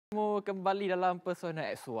Kembali dalam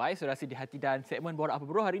Pesona XY, saudara di hati dan segmen Borak Apa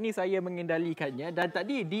Bro. Hari ini saya mengendalikannya dan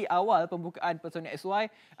tadi di awal pembukaan Pesona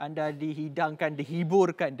XY anda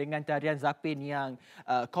dihiburkan dengan tarian Zapin yang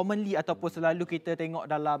commonly ataupun selalu kita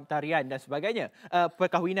tengok dalam tarian dan sebagainya,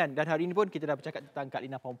 perkahwinan, dan hari ini pun kita dah bercakap tentang Kak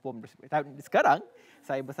Lina Pom-Pom. Sekarang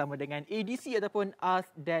saya bersama dengan ADC ataupun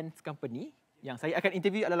Art Dance Company. Yang saya akan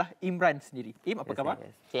interview adalah Imran sendiri. Apa khabar?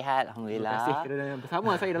 Sihat, Alhamdulillah. Terima kasih kerana bersama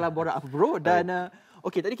saya dalam Borak Apa Bro. Dan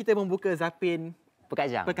okey, tadi kita membuka Zapin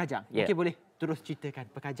Pekajang. Yeah. Mungkin boleh terus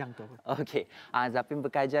ceritakan Pekajang tu apa? Okey, Zapin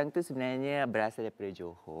Pekajang tu sebenarnya berasal daripada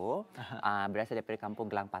Johor. Berasal daripada kampung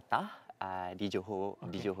Gelang Patah di Johor,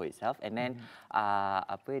 di Johor itself. And then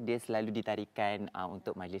dia selalu ditarikan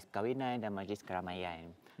untuk majlis perkahwinan dan majlis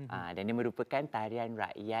keramaian. Dan dia merupakan tarian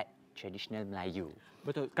rakyat tradisional Melayu.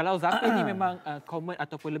 Betul. Kalau Zapin ni memang common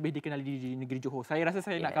ataupun lebih dikenali di negeri Johor. Saya rasa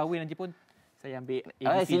saya nak kahwin nanti pun saya ambil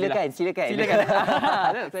ADC silakan.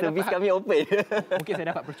 Servis kami open. Mungkin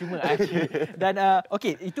saya dapat percuma. Dan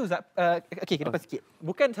okey, itu okey, kita lepas sikit.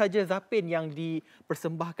 Bukan saja Zapin yang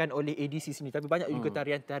dipersembahkan oleh ADC sini, tapi banyak juga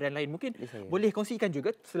tarian-tarian lain. Mungkin boleh kongsikan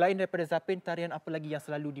juga selain daripada Zapin, tarian apa lagi yang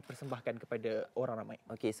selalu dipersembahkan kepada orang ramai?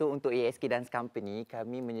 Okey, so untuk ASK Dance Company,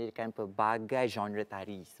 kami menyediakan pelbagai genre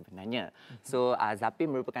tari sebenarnya. So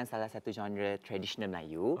Zapin merupakan salah satu genre tradisional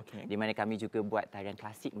Melayu, di mana kami juga buat tarian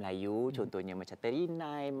klasik Melayu, contohnya macam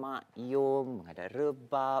terinai, mak yom, menghadap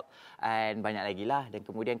rebab dan banyak lagi lah. Dan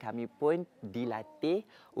kemudian kami pun dilatih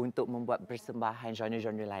untuk membuat persembahan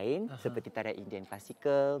genre-genre lain seperti tarian Indian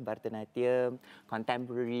Classical, Bharatanatyam,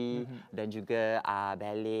 Contemporary dan juga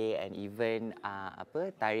ballet and even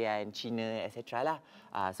tarian Cina etc. lah.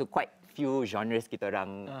 So quite few genres kita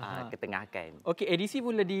orang ketengahkan. Okey, ADC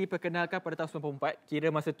mula diperkenalkan pada tahun 94.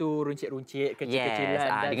 Kira masa tu runcit-runcit,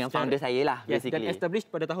 kecil-kecilan. Dengan founder saya lah, basically. Dan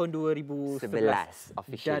established pada tahun 2011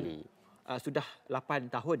 officially. Dan sudah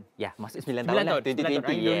 8 tahun. Ya, masuk 9 tahun lah,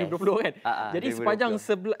 2020. 2020 kan. Jadi 2020. Sepanjang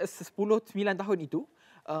 9 tahun itu,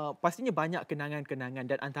 pastinya banyak kenangan-kenangan,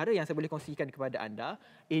 dan antara yang saya boleh kongsikan kepada anda,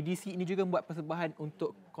 ADC ini juga membuat persembahan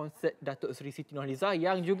untuk konsert Datuk Seri Siti Nurhaliza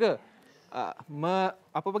yang juga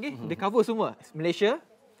dia cover semua Malaysia,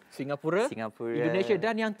 Singapura, Indonesia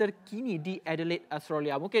dan yang terkini di Adelaide,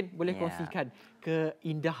 Australia. Mungkin boleh kongsikan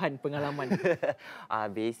keindahan pengalaman.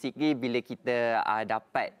 Basically bila kita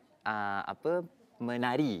dapat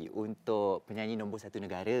menari untuk penyanyi nombor 1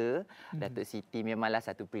 negara, Datuk Siti memanglah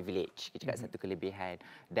satu privilege, kita cakap satu kelebihan.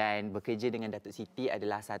 Dan bekerja dengan Datuk Siti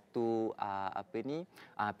adalah satu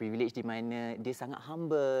privilege di mana dia sangat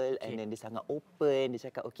humble and then dia sangat open.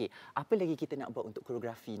 Dia cakap, okey, apa lagi kita nak buat untuk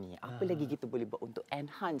koreografi ni? Apa lagi kita boleh buat untuk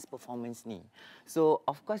enhance performance ni? So,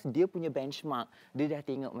 of course, dia punya benchmark, dia dah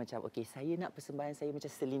tengok macam, okey, saya nak persembahan saya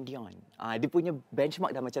macam Celine Dion. Dia punya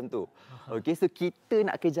benchmark dah macam tu. Okey, so kita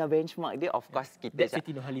nak kejar benchmark dia, of course, That's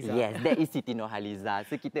Siti Nurhaliza. Yes, that is Siti Nurhaliza.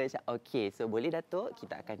 So kita macam, okay, so boleh Datuk,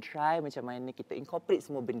 kita akan try macam mana kita incorporate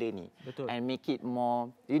semua benda ni. Betul. And make it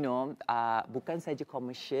more, bukan saja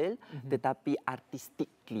commercial, tetapi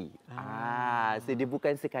artistically. So dia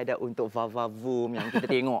bukan sekadar untuk vavavum yang kita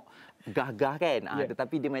tengok gagah kan,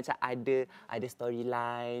 tetapi dia macam ada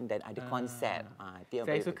storyline dan ada konsep.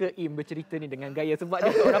 Saya suka Im bercerita ni dengan gaya, sebab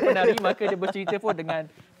dia seorang penari, maka dia bercerita pun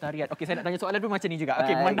dengan tarian. Okey, saya nak tanya soalan pun macam ni juga.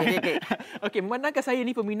 Okey, okey, memandangkan saya ni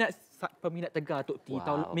peminat tegar Tok T.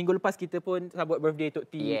 Minggu lepas kita pun sambut birthday Tok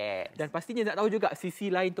T. Dan pastinya nak tahu juga sisi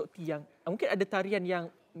lain Tok T yang mungkin ada tarian yang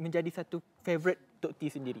menjadi satu favourite Tok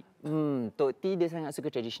T sendiri. Tok T dia sangat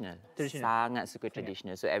suka tradisional. Sangat suka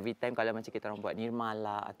tradisional. So every time kalau macam kita orang buat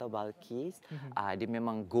Nirmala atau Balkis, dia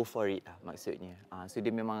memang go for it lah maksudnya. So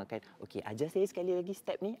dia memang akan, okey, ajar saya sekali lagi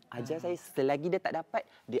step ni, ajar saya, selagi dia tak dapat,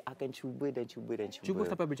 dia akan cuba dan cuba dan cuba. Cuba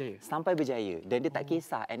sampai berjaya. Sampai berjaya. Dan dia tak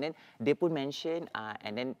kisah. And then dia pun mention,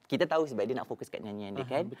 and then kita tahu sebab dia nak fokus kat nyanyian dia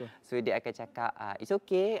kan. Betul. So dia akan cakap, it's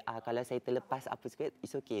okay kalau saya terlepas apa sikit,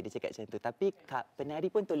 it's okay. Dia cakap macam tu. Tapi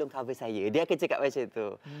penari pun tolong cover saya. Dia akan cakap macam tu.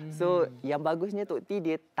 So yang bagusnya Tok T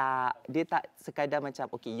dia tak sekadar macam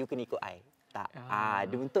okey you kena ikut I. Tak.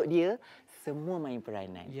 Untuk dia semua main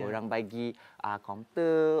peranan. Orang bagi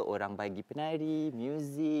komputer, orang bagi penari,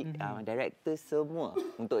 muzik, director, semua.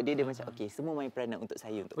 Untuk dia macam okey semua main peranan untuk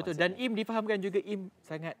saya, untuk betul. Dan Im difahamkan juga Im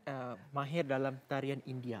sangat mahir dalam tarian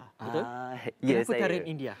India. Betul? Yes, kenapa tarian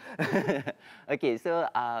India? Okey, so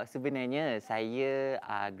sebenarnya saya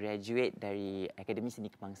graduate dari Akademi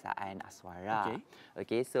Seni Kebangsaan Aswara.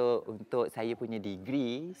 Okey, so untuk saya punya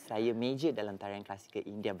degree, saya major dalam tarian klasikal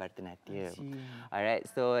India Bharatanatyam. Alright,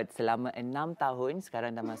 so selama 6 tahun,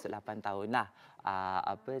 sekarang dah masuk 8 tahun lah.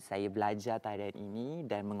 Saya belajar tarian ini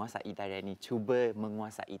dan menguasai tarian ini. Cuba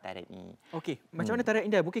menguasai tarian ini. Okey, macam mana tarian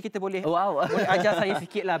Indah? Mungkin kita boleh boleh ajar saya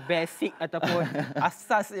sikitlah basic ataupun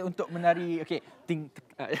asas untuk menari. Okey,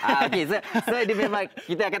 okey, so dia memang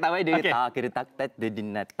kita akan tahu dia ta kena tak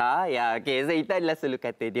dinata. Ya, okey, so itu adalah selalu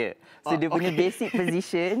kata dia. So dia punya basic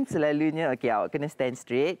position selalunya okey, awak kena stand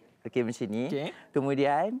straight. Okey, macam ni.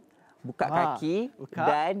 Kemudian buka kaki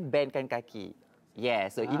dan bendkan kaki.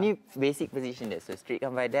 Yeah, so ini basic position dia. So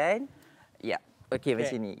straightkan badan. Ya. Okey,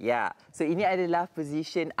 macam ni. Ya. So ini adalah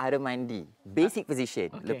position air mandi. Basic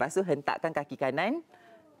position. Lepas tu hentakkan kaki kanan.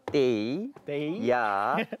 Tei.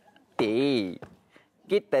 Ya. Tei.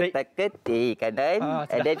 Kita tekan tei kanan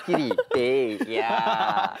dan kiri. Tei. Ya.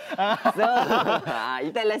 So,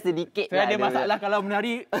 itu adalah sedikit saya lah. ada masalah kalau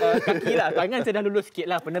menari kaki lah. Tangan saya dah lulus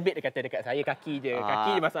sikit lah. Penerbit dia kata dekat saya kaki je.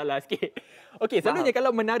 Kaki je masalah sikit. Okey, selalunya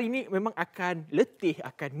kalau menari ni memang akan letih,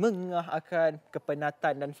 akan mengah, akan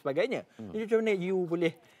kepenatan dan sebagainya. Jadi macam mana you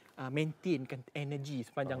boleh maintainkan energi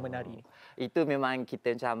sepanjang menari ni? Itu memang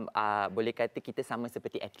kita macam boleh kata kita sama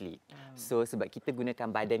seperti atlet. So sebab kita gunakan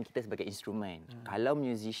badan kita sebagai instrumen. Kalau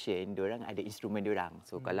musician, diorang ada instrumen diorang.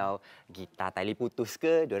 So kalau gitar tali putus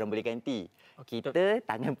ke, diorang boleh ganti. Kita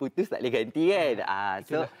tangan putus tak boleh ganti kan.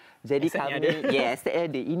 So jadi kami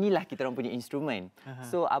inilah kita orang punya instrumen.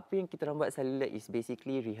 So apa yang kita orang buat selalu is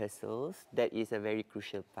basically rehearsals. That is a very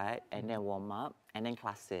crucial part, and then warm up and then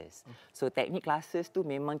classes. So teknik classes tu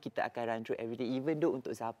memang kita akan run through every day. Even though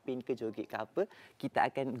untuk zapin ke joget ke apa,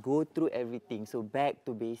 kita akan go through everything. So back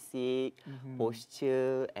to basic,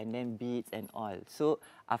 posture and then beats and all. So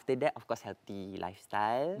after that, of course, healthy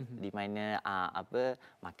lifestyle di mana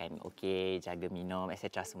makan okey, jaga minum,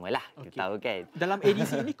 etc. semualah. Kita tahu kan. Dalam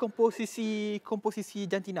edisi ini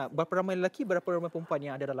komposisi jantina, berapa ramai lelaki, berapa ramai perempuan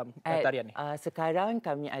yang ada dalam tarian ni? Sekarang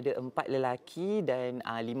kami ada 4 lelaki dan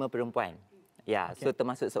 5 perempuan. Ya, so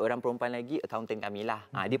termasuk seorang perempuan lagi, accountant kami lah.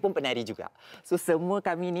 Dia pun penari juga. So semua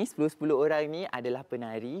kami ni, 10 orang ni adalah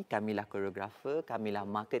penari. Kamilah koreografer, kamilah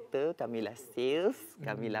marketer, kamilah sales,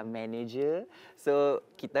 kamilah manager. So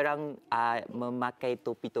kita orang memakai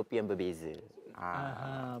topi-topi yang berbeza.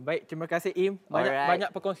 Baik, terima kasih Im.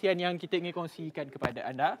 Banyak perkongsian yang kita ingin kongsikan kepada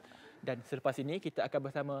anda. Dan selepas ini kita akan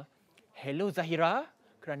bersama Hello Zahira,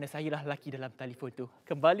 kerana saya lah lelaki dalam telefon tu.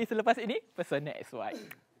 Kembali selepas ini, Pesona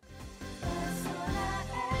XY.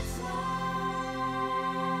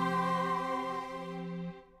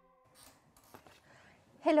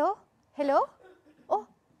 Hello? Hello? Oh.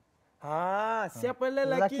 Siapa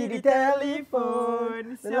lelaki di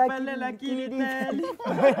telefon? Siapa lelaki di telefon?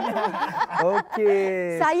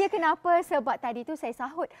 Okey. Saya kenapa? Sebab tadi tu saya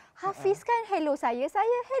sahut. Hafiz kan hello saya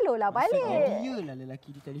hello lah balik. Dia lah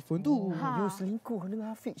lelaki di telefon tu. You selingkuh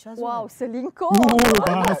dengan Afieq, Shazwan. Wow, selingkuh.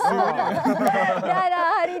 Bahasa Dan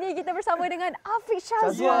hari ini kita bersama dengan Afieq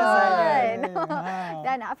Shazwan.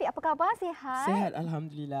 Dan Afieq, apa khabar? Sihat? Sihat,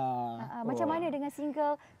 Alhamdulillah. Macam mana dengan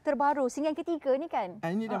single terbaru? Single ketiga ni kan?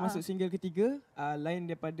 Ini dah masuk single ketiga. Lain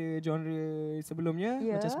daripada genre sebelumnya.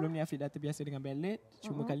 Macam sebelum ni Afieq dah terbiasa dengan ballad.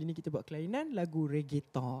 Cuma kali ni kita buat kelainan lagu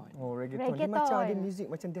reggaeton. Oh, reggaeton. Dia macam ada muzik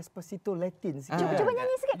macam Despacito Latin sikit. Cuba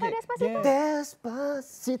nyanyi sikit kau Despacito.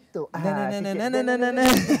 Despacito.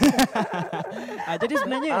 Jadi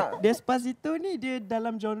sebenarnya Despacito ni dia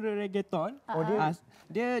dalam genre reggaeton.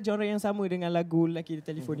 Dia genre yang sama dengan lagu Lelaki di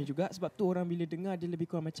Telefon ni juga. Sebab tu orang bila dengar dia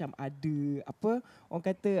lebih kurang macam ada orang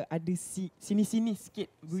kata ada sini-sini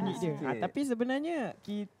sikit bunyi dia. Tapi sebenarnya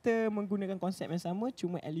kita menggunakan konsep yang sama,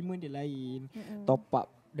 cuma elemen dia lain. Top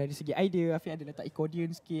up dari segi idea, Afieq ada letak accordion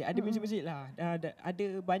sikit, ada muzik-muzik lah.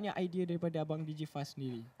 Ada banyak idea daripada abang DJ Fast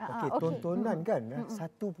sendiri. Okey, tontonan kan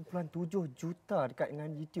 1.7 juta dekat dengan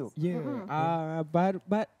YouTube.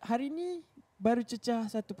 Hari ni baru cecah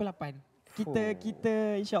 1.8.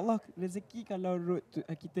 Kita insya-Allah rezeki kalau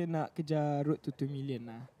kita nak kejar road to 2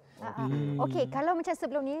 million lah. Okey, kalau macam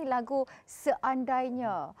sebelum ni lagu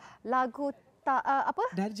Seandainya, lagu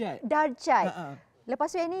Darjat.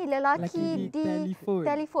 Lepas tu yang ni lelaki di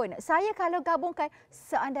telefon. Saya kalau gabungkan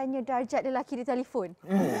Seandainya Darjat lelaki di telefon.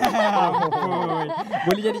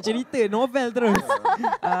 Boleh jadi cerita, novel terus.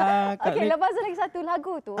 Okey, lepas tu lagi satu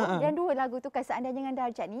lagu tu, yang dua lagu tu kan Seandainya dengan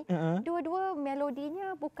Darjat ni, dua-dua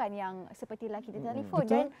melodinya bukan yang seperti lelaki di telefon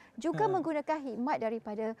dan juga menggunakan hikmat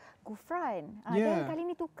daripada Gufran. Dan kali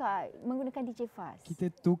ni tukar menggunakan DJ Fast.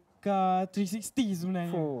 Kita tukar 360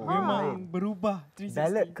 sebenarnya. Memang berubah 360.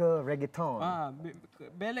 Ballad ke reggaeton?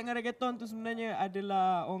 Ballad dengan reggaeton tu sebenarnya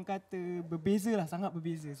adalah orang kata berbeza lah, sangat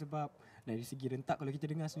berbeza sebab Dari segi rentak, kalau kita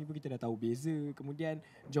dengar sendiri pun kita dah tahu beza. Kemudian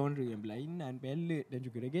genre yang berlainan, ballad dan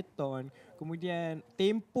juga reggaeton. Kemudian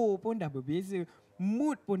tempo pun dah berbeza,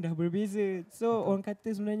 mood pun dah berbeza. So orang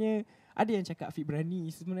kata sebenarnya ada yang cakap Afieq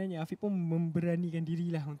berani. Sebenarnya Afieq pun memberanikan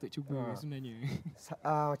dirilah untuk cuba sebenarnya.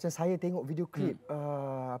 Macam saya tengok video klip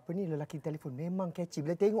lelaki di telefon memang catchy.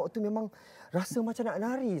 Bila tengok tu memang rasa macam nak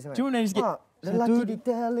nari sangat. Cuma nari sikit. Lelaki di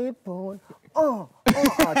telefon.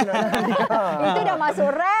 Macam nak nari. Itu dah masuk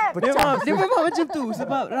rap. Dia memang macam tu.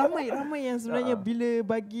 Sebab ramai yang sebenarnya bila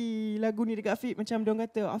bagi lagu ni dekat Afieq, macam dia orang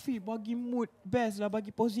kata, Afieq bagi mood best lah,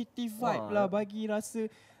 bagi positive vibe lah, bagi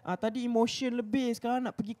rasa tadi emotion lebih, sekarang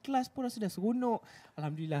nak pergi kelas pun rasa dah seronok.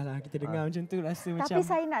 Alhamdulillah lah kita dengar macam tu, rasa Tapi macam. Tapi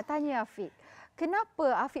saya nak tanya Afieq,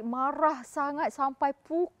 kenapa Afieq marah sangat sampai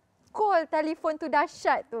pukul telefon tu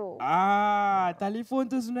dahsyat tu? Telefon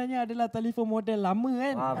tu sebenarnya adalah telefon model lama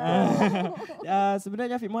kan.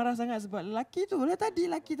 Sebenarnya Afieq marah sangat sebab lelaki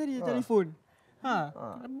tadi telefon.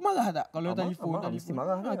 Marah tak kalau telefon? Mesti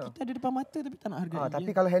marah kan? Kita ada depan mata tapi tak nak hargai. Tapi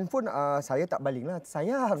kalau handphone saya tak baling lah.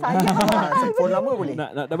 Sayang. Handphone lama boleh.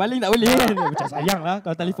 Nak baling tak boleh kan? Macam sayang lah.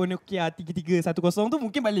 Kalau telefon Nokia 3310 tu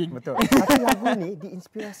mungkin baling. Betul. Tapi lagu ni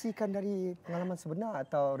diinspirasikan dari pengalaman sebenar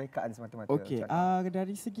atau rekaan semata-mata? Okey,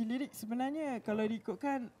 dari segi lirik sebenarnya kalau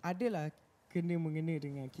diikutkan adalah mengena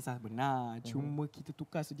dengan kisah benar. Cuma kita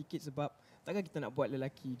tukar sedikit sebab takkan kita nak buat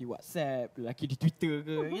lelaki di WhatsApp, lelaki di Twitter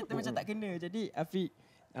ke. Kita macam tak kena. Jadi Afieq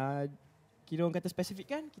kira orang kata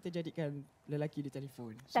spesifik kan, kita jadikan lelaki di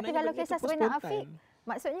telefon. Tapi kalau kisah sebenar Afieq,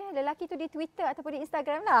 maksudnya lelaki tu di Twitter ataupun di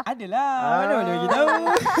Instagram lah? Adalah. Mana boleh bagi tahu.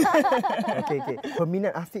 Okey.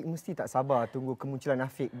 Peminat Afieq mesti tak sabar tunggu kemunculan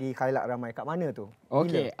Afieq di khalayak ramai. Kat mana tu?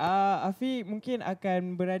 Okey, Afieq mungkin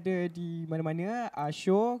akan berada di mana-mana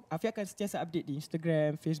show. Afieq akan sentiasa update di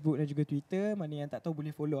Instagram, Facebook dan juga Twitter. Mana yang tak tahu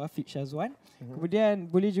boleh follow Afieq Shazwan.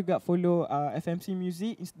 Kemudian boleh juga follow FMC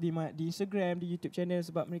Music di Instagram, di YouTube channel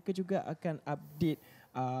sebab mereka juga akan update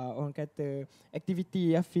orang kata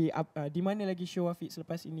aktiviti Afieq, di mana lagi show Afieq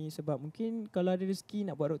selepas ini, sebab mungkin kalau ada rezeki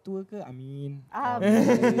nak buat road tour ke, amin.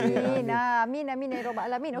 Amin ya rabbal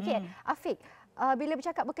alamin. Okey, Afieq, bila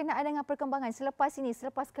bercakap berkenaan dengan perkembangan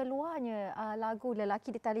selepas keluarnya lagu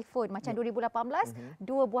Lelaki di Telefon macam 2018,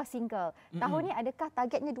 2 buah single. Tahun ni adakah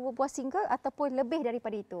targetnya 2 buah single ataupun lebih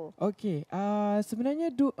daripada itu? Okey,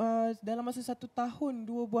 sebenarnya dalam masa 1 tahun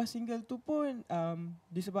 2 buah single tu pun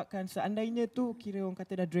disebabkan seandainya tu kira orang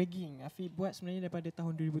kata dah dragging. Afieq buat sebenarnya daripada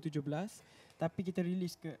tahun 2017 tapi kita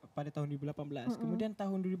release pada tahun 2018. Kemudian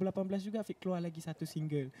tahun 2018 juga Afieq keluar lagi 1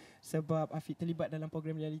 single sebab Afieq terlibat dalam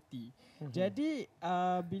program reality. Jadi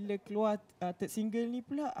bila keluar third single ni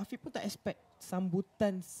pula Afieq pun tak expect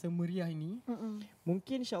sambutan semeriah ini.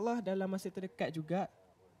 Mungkin insyaAllah dalam masa terdekat juga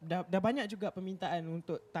dah banyak juga permintaan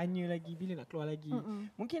untuk tanya lagi bila nak keluar lagi.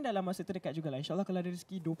 Mungkin dalam masa terdekat jugalah. InsyaAllah kalau ada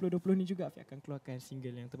rezeki 2020 ni juga Afieq akan keluarkan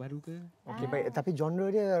single yang terbaru ke. Okey, baik. Tapi genre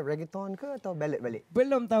dia reggaeton ke atau ballad balik?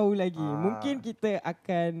 Belum tahu lagi. Mungkin kita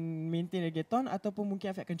akan maintain reggaeton ataupun mungkin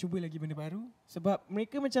Afieq akan cuba lagi benda baru. Sebab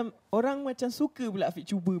mereka orang macam suka pula Afieq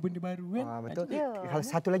cuba benda baru kan. Betul. Kalau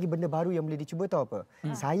satu lagi benda baru yang boleh dicuba tahu apa?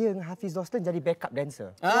 Saya dengan Hafez Dolson jadi backup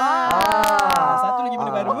dancer. Satu lagi benda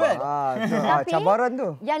baru kan. Tapi cabaran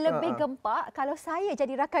tu. Yang lebih gempak kalau saya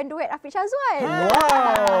jadi rakan duet Afieq Shazwan.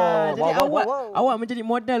 Jadi awak menjadi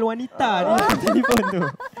model wanita di telefon tu.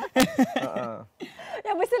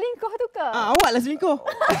 Yang berselingkuh tu ke? Awaklah selingkuh.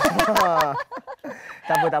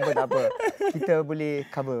 Tak apa. Kita boleh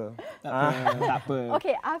cover. Tak apa.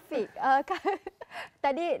 Okey, Afieq.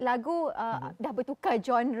 Tadi lagu dah bertukar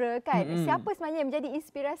genre kan. Siapa sebenarnya yang menjadi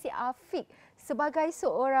inspirasi Afieq sebagai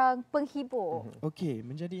seorang penghibur? Okey,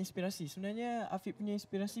 menjadi inspirasi. Sebenarnya Afieq punya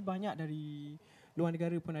inspirasi banyak dari luar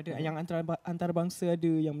negara pun ada. Yang antarabangsa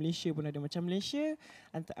ada, yang Malaysia pun ada. Macam Malaysia,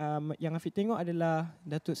 yang Afieq tengok adalah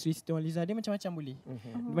Datuk Seri Siti Nurhaliza. Dia macam-macam boleh.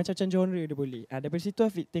 Macam-macam genre dia boleh. Daripada situ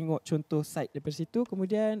Afieq tengok contoh side daripada situ.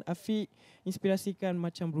 Kemudian Afieq inspirasikan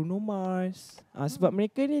macam Bruno Mars. Sebab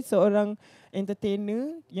mereka ni seorang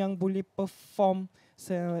entertainer yang boleh perform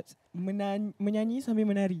menyanyi sambil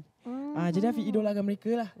menari. Jadi Afieq idolakan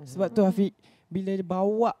mereka lah. Sebab tu Afieq bila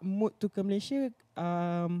bawa mood tu ke Malaysia,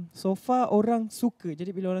 so far orang suka.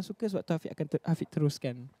 Jadi bila orang suka, sebab tu Afieq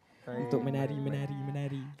teruskan untuk menari.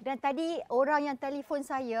 Dan tadi orang yang telefon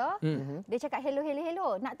saya, dia cakap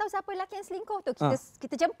hello. Nak tahu siapa lelaki yang selingkuh tu?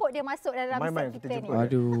 Kita jemput dia masuk dalam set kita ni.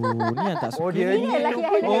 Aduh, ni yang tak suka. Ini lelaki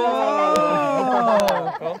yang hello saya tadi.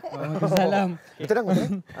 Salam. Tenang.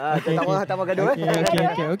 Tak mau gaduh.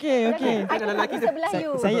 Okey. Ada lelaki sebelah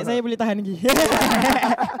you. Saya boleh tahan lagi.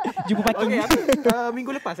 Jumpa parking.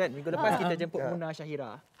 Minggu lepas kita jemput Muna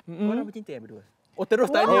Syahira. Korang bercinta yang berdua? Oh,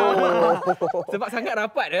 terus tanya. Sebab sangat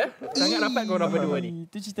rapat Sangat rapat korang berdua ni.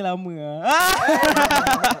 Itu cerita lama lah.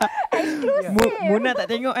 Mona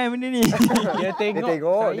tak tengok benda ni. Dia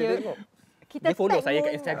tengok. Dia follow saya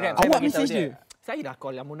kat Instagram. Awak message dia? Saya dah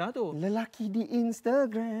call yang Mona tu. Lelaki di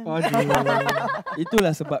Instagram.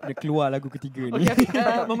 Itulah sebab dia keluar lagu ketiga ni. Okay,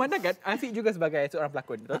 memandangkan Afieq juga sebagai seorang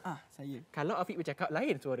pelakon, betul? Saya. Kalau Afieq bercakap,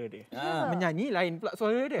 lain suara dia. Menyanyi, lain pula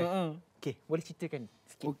suara dia. Okey, boleh ceritakan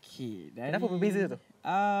sikit. Okey. Kenapa berbeza tu?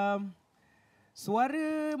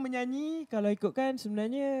 Suara menyanyi kalau ikutkan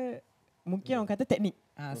sebenarnya mungkin orang kata teknik.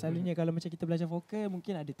 Selalunya kalau macam kita belajar vokal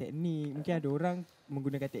mungkin ada teknik, mungkin ada orang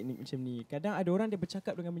menggunakan teknik macam ni. Kadang ada orang dia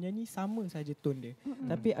bercakap dengan menyanyi sama saja tone dia.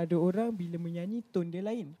 Tapi ada orang bila menyanyi tone dia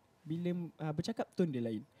lain. Bila bercakap tone dia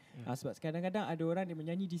lain. Sebab kadang-kadang ada orang dia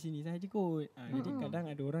menyanyi di sini saja kot. Jadi kadang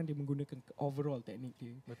ada orang dia menggunakan overall teknik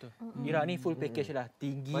dia. Betul. Ira ni full package lah.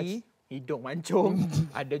 Tinggi, hidung mancung,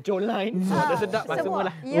 ada jawline, semua dah sedap semua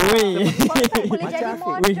lah. Ya. Boleh jadi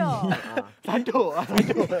model. Sado.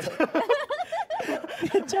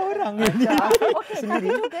 Macam orang Okey, tapi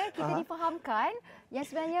juga kita difahamkan yang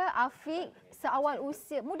sebenarnya Afieq seawal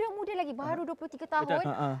usia, muda-muda lagi, baru 23 tahun,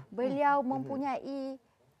 beliau mempunyai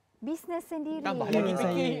bisnes sendiri. Tambah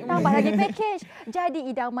lagi package. Jadi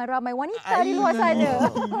idaman ramai wanita di luar sana.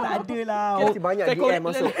 Tak adalah. Banyak DM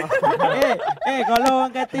masuk. Kalau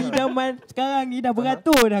orang kata idaman sekarang ni dah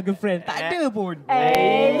beratur dah girlfriend. Tak ada pun.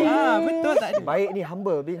 Betul tak ada. Baik ni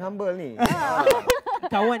being humble ni.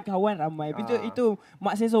 Kawan-kawan ramai. Itu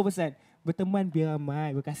Mak Seso pesan. Berteman biar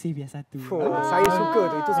ramai, berkasih biar satu. Saya suka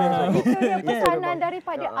tu. Itu saya suka. Itu dia pesanan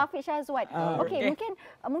daripada Afieq Shazwan. Okey,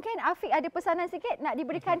 mungkin Afieq ada pesanan sikit nak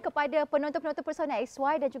diberikan kepada penonton-penonton Pesona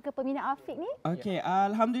XY dan juga peminat Afieq ni. Okey,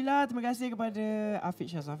 alhamdulillah, terima kasih kepada Afieq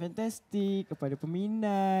Shazwan Fantastic, kepada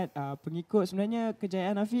peminat, pengikut. Sebenarnya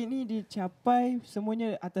kejayaan Afieq ni dicapai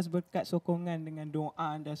semuanya atas berkat sokongan dengan doa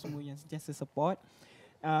anda semua yang sentiasa support.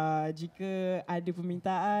 Jika ada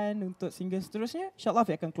permintaan untuk single seterusnya, insyaAllah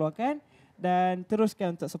Afieq akan keluarkan dan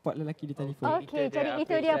teruskan untuk support lelaki di telefon. Okey, jadi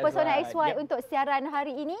itu dia Pesona XY untuk siaran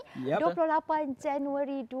hari ini, 28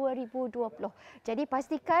 Januari 2020. Jadi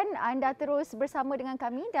pastikan anda terus bersama dengan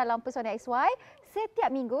kami dalam Pesona XY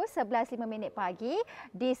setiap minggu 11.05 pagi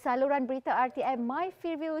di Saluran Berita RTM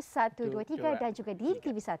Myfreeview123 dan juga di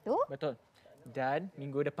TV1. Betul. Dan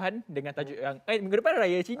minggu depan dengan tajuk yang minggu depan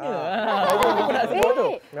Raya Cina.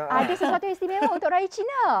 Ada sesuatu yang istimewa untuk Raya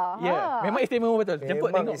Cina. Ya, memang istimewa betul.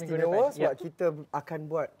 Jemput tengok istimewa minggu depan. sebab kita akan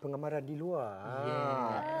buat pengamaran di luar.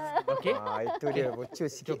 Okey. Itu dia bocor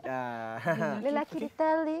sikit. Lelaki di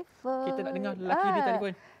telefon. Kita nak dengar lelaki di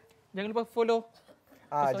telefon. Jangan lupa follow.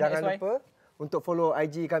 Jangan lupa untuk follow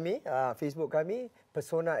IG kami, Facebook kami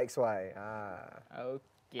Pesona XY.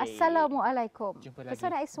 Okey. Assalamualaikum. Jumpa lagi.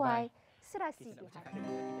 Pesona XY. Bye. Serasi di hati.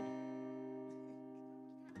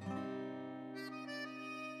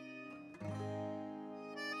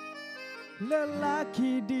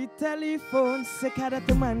 Lelaki di telefon, sekadar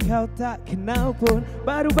teman kau tak kenal pun.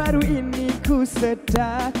 Baru-baru ini ku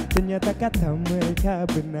sedar, ternyata kata mereka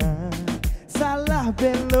benar. Salah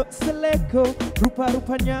belok seleko,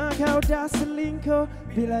 rupa-rupanya kau dah selingkuh.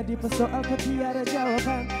 Bila dipersoal kau tiada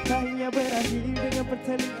jawaban, tanya berakhir dengan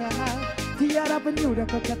pertelingkahan. Tiada penyudah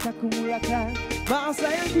kau kataku mulakan. Maaf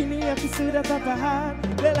sayang kini aku sudah tak tahan.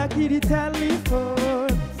 Lelaki di telefon,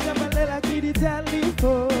 siapa lelaki di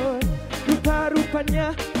telefon?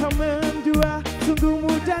 Rupa-rupanya kau mendua, sungguh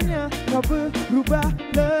mudahnya kau berubah.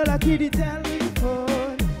 Lelaki di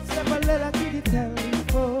telefon, siapa lelaki di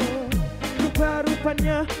telefon?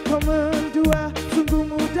 Rupa-rupanya kau mendua, sungguh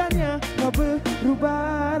mudahnya kau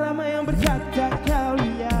berubah. Ramai yang berkata kau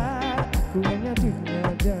lihat, ku hanya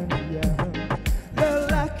dengar dan diam.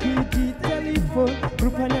 Lelaki di telefon,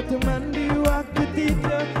 rupanya teman di waktu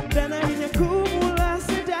tidur. Dan akhirnya ku mula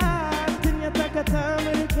sedar, ternyata kata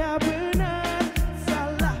mereka benar.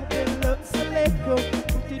 Salah belok seleko,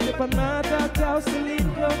 bukti depan mata kau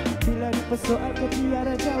selingkuh. Bila dipersoal kau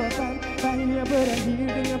tiada jawaban, akhirnya berakhir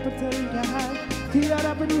dengan pertelingkahan.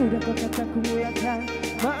 Tiada penyudah kau kataku mulakan.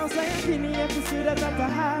 Maaf sayang kini aku sudah tak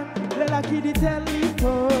tahan. Lelaki di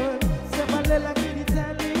telefon, siapa lelaki di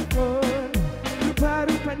telefon?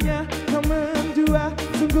 Rupa-rupanya kau mendua,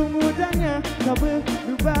 sungguh mudahnya kau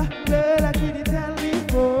berubah. Lelaki di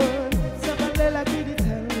telefon, siapa lelaki di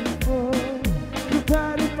telefon?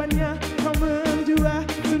 Rupa-rupanya kau mendua,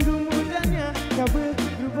 sungguh mudahnya kau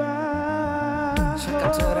berubah.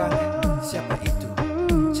 Cakap terang, siapa itu?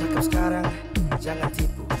 Cakap sekarang, jangan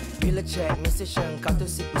tipu. Bila cek mesej yang kau tu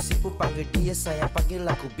sipu-sipu, panggil dia sayang, panggil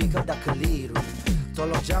aku bila kau dah keliru.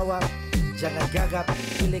 Tolong jawab, jangan gagap.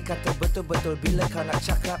 Pilih kata betul-betul bila kau nak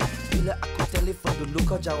cakap. Bila aku telefon dulu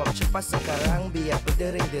kau jawab cepat sekarang. Biar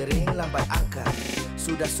berdering-dering lambat angkat.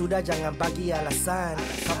 Sudah-sudah jangan bagi alasan.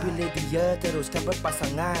 Kau pilih dia teruskan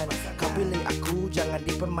berpasangan. Kau pilih aku jangan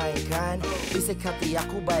dipermainkan. Bisik hati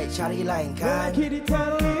aku baik cari lain kan. Lelaki di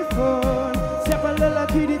telefon, siapa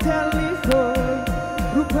lelaki di telefon?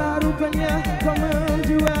 Rupa-rupanya kau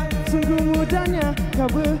menjua, sungguh mudahnya kau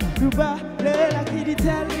berubah.